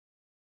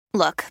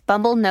Look,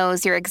 Bumble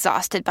knows you're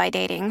exhausted by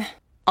dating.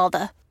 All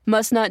the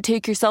must not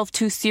take yourself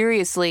too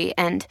seriously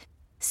and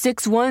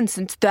 6'1"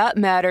 since that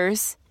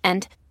matters.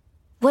 And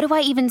what do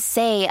I even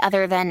say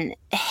other than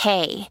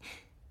hey?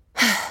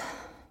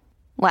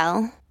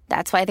 Well,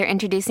 that's why they're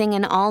introducing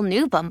an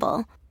all-new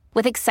Bumble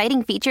with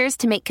exciting features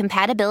to make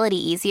compatibility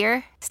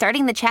easier,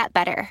 starting the chat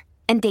better,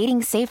 and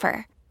dating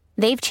safer.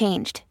 They've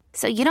changed,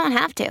 so you don't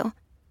have to.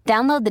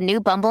 Download the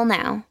new Bumble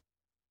now.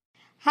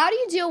 How do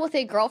you deal with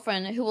a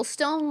girlfriend who will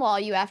stonewall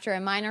you after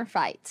a minor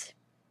fight?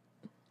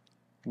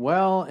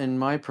 Well, in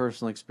my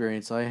personal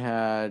experience, I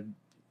had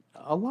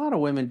a lot of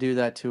women do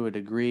that to a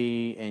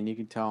degree, and you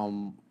can tell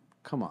them,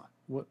 come on,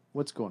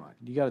 what's going on?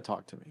 You got to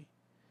talk to me.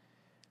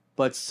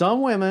 But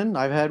some women,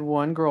 I've had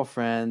one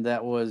girlfriend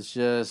that was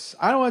just,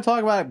 I don't want to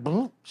talk about it.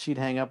 Boom, she'd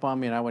hang up on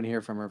me, and I wouldn't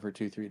hear from her for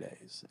 2-3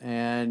 days.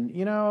 And,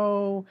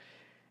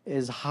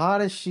 as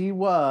hot as she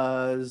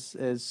was,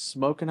 as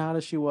smoking hot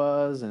as she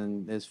was,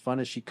 and as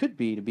fun as she could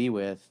be to be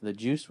with, the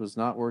juice was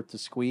not worth the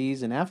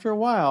squeeze. And after a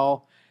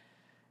while,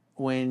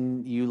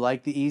 when you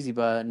like the easy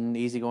button,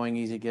 easy going,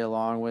 easy to get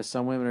along with,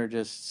 some women are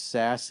just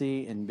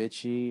sassy and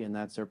bitchy, and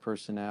that's their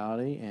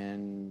personality.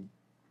 And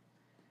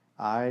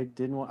I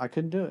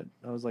couldn't do it.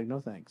 I was like,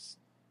 no thanks.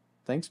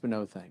 Thanks, but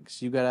no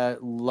thanks. You gotta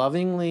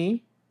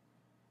lovingly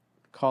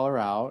call her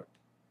out.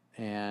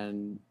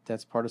 And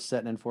that's part of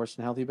setting and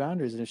enforcing healthy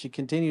boundaries. And if she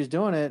continues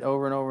doing it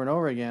over and over and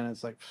over again,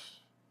 it's like,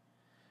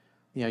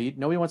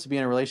 nobody wants to be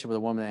in a relationship with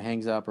a woman that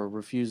hangs up or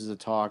refuses to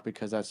talk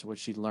because that's what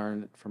she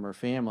learned from her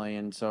family.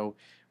 And so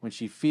when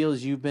she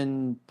feels you've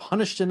been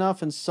punished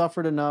enough and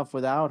suffered enough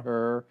without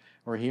her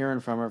or hearing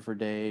from her for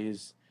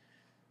days,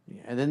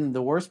 and then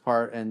the worst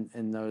part,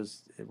 and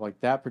those, like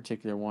that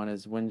particular one,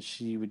 is when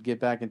she would get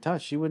back in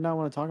touch, she would not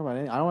want to talk about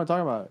anything. I don't want to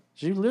talk about it.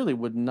 She literally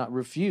would not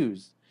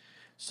refuse.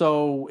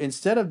 So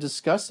instead of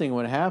discussing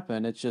what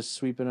happened, it's just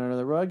sweeping it under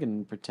the rug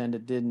and pretend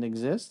it didn't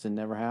exist and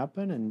never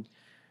happened. And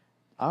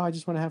I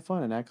just want to have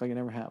fun and act like it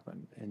never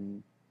happened.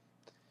 And,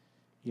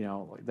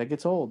 that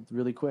gets old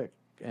really quick.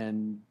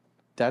 And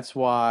that's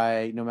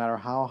why no matter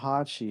how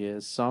hot she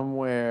is,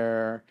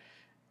 somewhere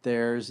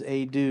there's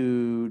a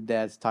dude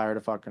that's tired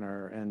of fucking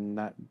her. And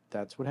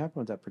that's what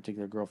happened with that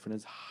particular girlfriend,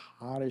 as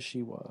hot as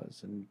she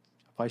was. And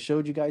if I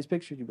showed you guys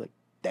pictures, you'd be like,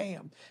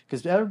 damn.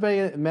 Because everybody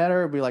that met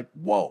her would be like,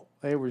 whoa.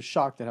 They were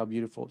shocked at how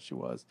beautiful she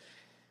was.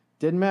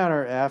 Didn't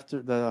matter.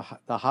 After the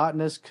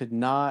hotness could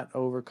not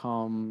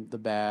overcome the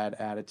bad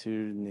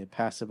attitude and the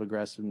passive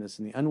aggressiveness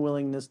and the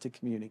unwillingness to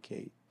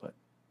communicate. But,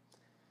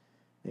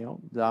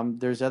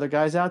 there's other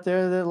guys out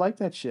there that like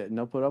that shit and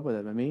they'll put up with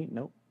it. But me,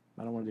 nope.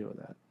 I don't want to deal with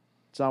that.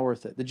 It's not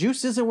worth it. The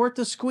juice isn't worth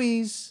the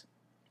squeeze.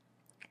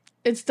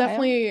 It's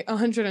definitely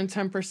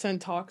 110%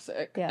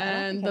 toxic.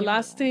 Yeah, and the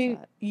last thing,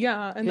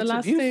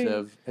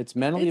 abusive. It's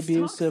mentally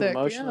abusive, toxic,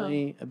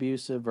 emotionally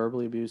abusive,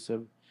 verbally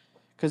abusive,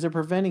 because they're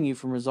preventing you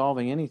from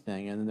resolving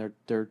anything, and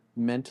they're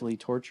mentally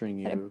torturing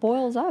you. And it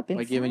boils up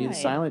inside. By giving you the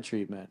silent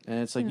treatment, and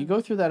it's like you go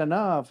through that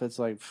enough. It's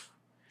like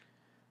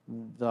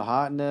the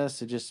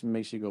hotness. It just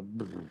makes you go.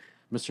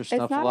 Mr.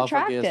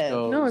 Snuffleupagus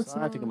goes, no, it's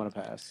I think I'm going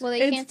to pass. Well,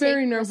 they It's can't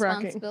very take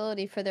nerve-wracking.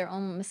 responsibility for their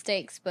own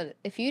mistakes, but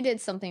if you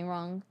did something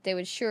wrong, they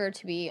would sure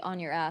to be on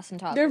your ass and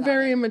talk They're about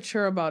very it.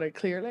 immature about it,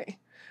 clearly.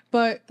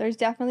 But There's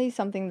definitely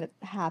something that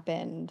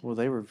happened. Well,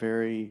 they were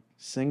very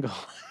single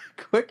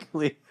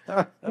quickly.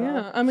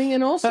 yeah, I mean,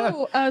 and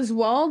also as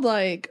well,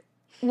 like,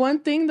 one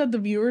thing that the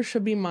viewers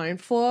should be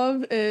mindful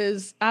of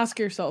is ask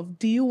yourself,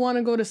 do you want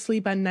to go to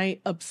sleep at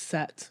night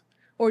upset?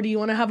 Or do you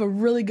want to have a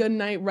really good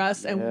night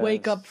rest and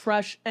wake up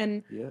fresh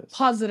and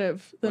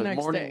positive the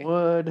next day?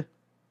 Would.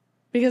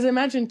 Because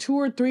imagine 2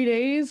 or 3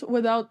 days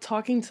without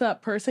talking to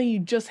that person, you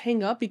just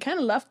hang up. You kind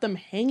of left them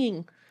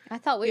hanging. I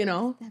thought we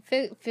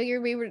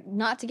figured we were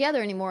not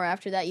together anymore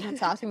after that. You didn't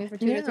talk to me for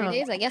 2 to 3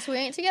 days. I guess we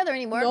ain't together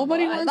anymore.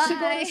 Nobody wants to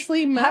go to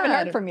sleep mad. Haven't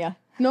heard from you.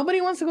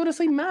 Nobody wants to go to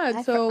sleep mad.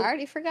 I So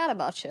already forgot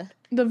about you.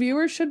 the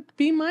viewers should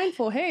be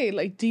mindful. Hey,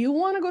 like, do you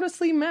want to go to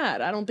sleep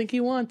mad? I don't think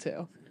you want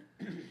to.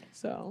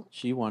 So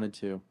She wanted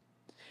to.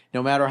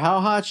 No matter how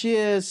hot she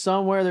is,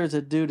 somewhere there's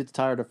a dude that's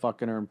tired of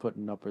fucking her and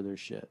putting up with her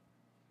shit.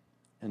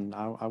 And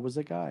I was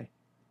that guy.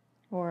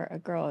 Or a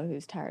girl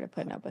who's tired of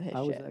putting up with his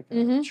I was shit.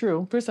 that guy.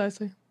 True,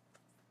 precisely.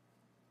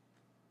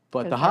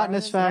 But the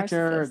hotness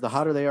factor, the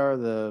hotter they are,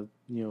 the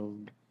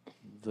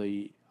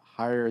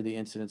higher the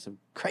incidence of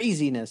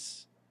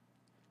craziness.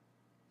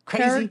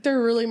 Crazy.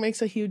 Character really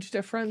makes a huge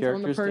difference on the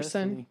Character's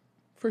person, destiny.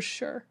 for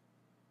sure.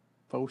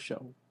 Faux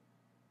show.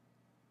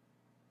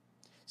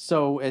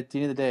 So at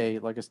the end of the day,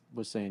 like I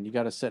was saying, you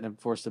got to set and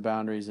enforce the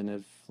boundaries. And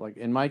if, like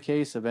in my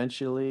case,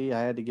 eventually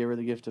I had to give her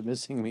the gift of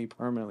missing me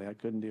permanently. I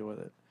couldn't deal with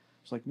it.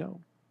 It's like, no.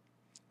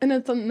 And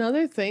it's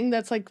another thing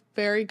that's like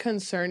very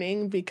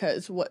concerning,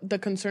 because what the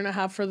concern I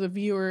have for the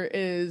viewer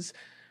is,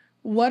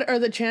 what are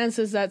the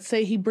chances that,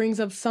 say, he brings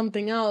up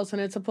something else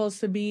and it's supposed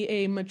to be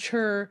a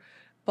mature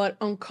but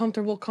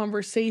uncomfortable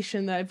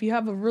conversation, that if you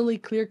have a really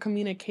clear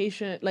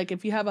communication, like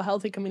if you have a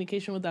healthy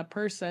communication with that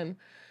person,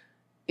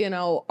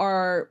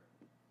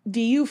 do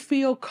you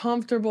feel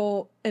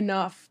comfortable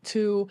enough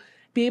to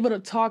be able to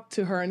talk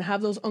to her and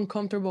have those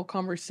uncomfortable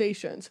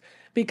conversations,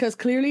 because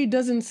clearly it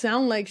doesn't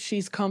sound like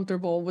she's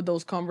comfortable with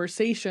those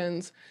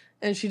conversations,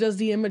 and she does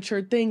the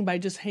immature thing by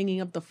just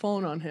hanging up the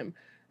phone on him.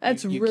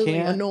 That's really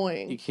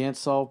annoying. You can't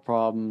solve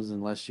problems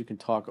unless you can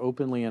talk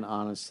openly and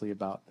honestly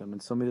about them.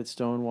 And somebody that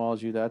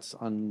stonewalls you, that's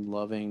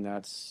unloving.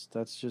 That's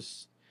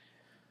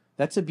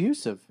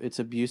abusive. It's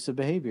abusive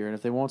behavior. And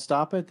if they won't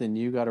stop it, then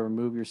you got to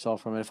remove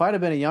yourself from it. If I'd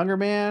have been a younger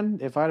man,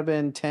 if I'd have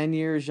been 10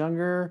 years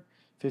younger,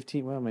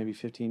 15, well, maybe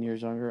 15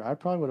 years younger, I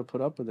probably would have put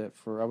up with it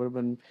I would have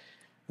been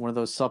one of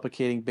those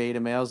supplicating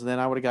beta males, and then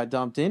I would have got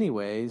dumped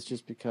anyways,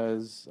 just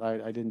because I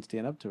didn't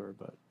stand up to her.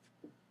 But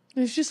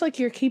it's just like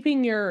you're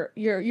keeping you're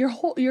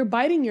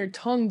biting your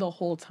tongue the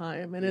whole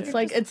time, and it's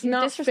like it's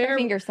not fair.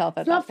 Yourself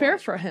at it's not fair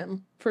point. for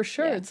him, for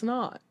sure. Yeah. It's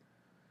not.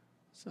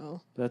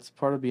 So that's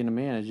part of being a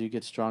man. As you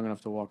get strong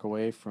enough to walk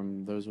away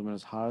from those women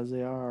as hot as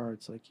they are,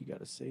 it's like you got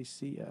to say,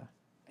 "See ya."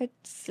 I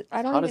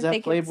don't how even does that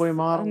think Playboy it's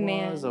model a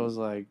man was? I was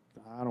like,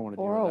 I don't want to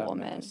deal or with a that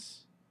woman.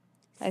 mess.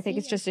 I think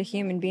it's just a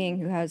human being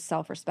who has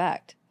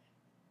self-respect.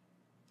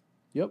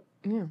 Yep.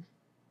 yeah.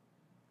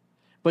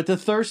 But the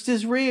thirst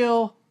is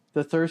real.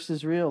 The thirst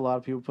is real. A lot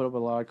of people put up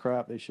with a lot of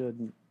crap they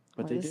shouldn't,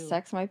 but they The do.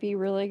 sex might be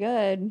really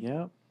good,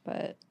 Yeah.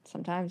 but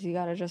sometimes you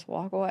gotta just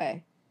walk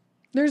away.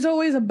 There's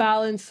always a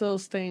balance to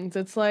those things.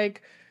 It's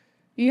like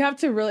you have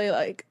to really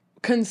like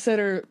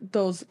consider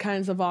those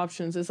kinds of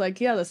options. It's like,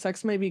 yeah, the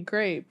sex may be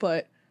great,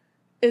 but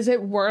is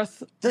it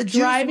worth The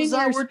juice was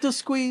not worth the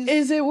squeeze.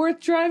 Is it worth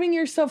driving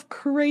yourself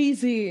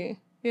crazy?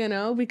 You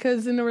know,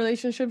 because in a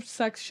relationship,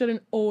 sex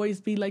shouldn't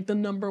always be like the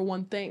number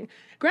one thing.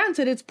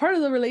 Granted, it's part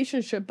of the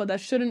relationship, but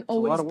that shouldn't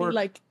always be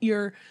like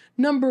your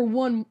number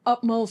one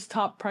utmost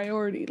top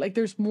priority. Like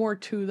there's more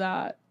to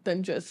that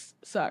than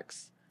just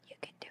sex. You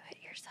can do it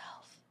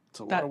yourself. It's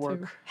a lot of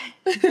work.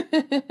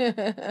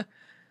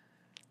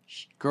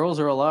 Girls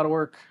are a lot of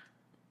work,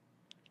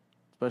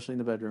 especially in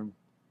the bedroom.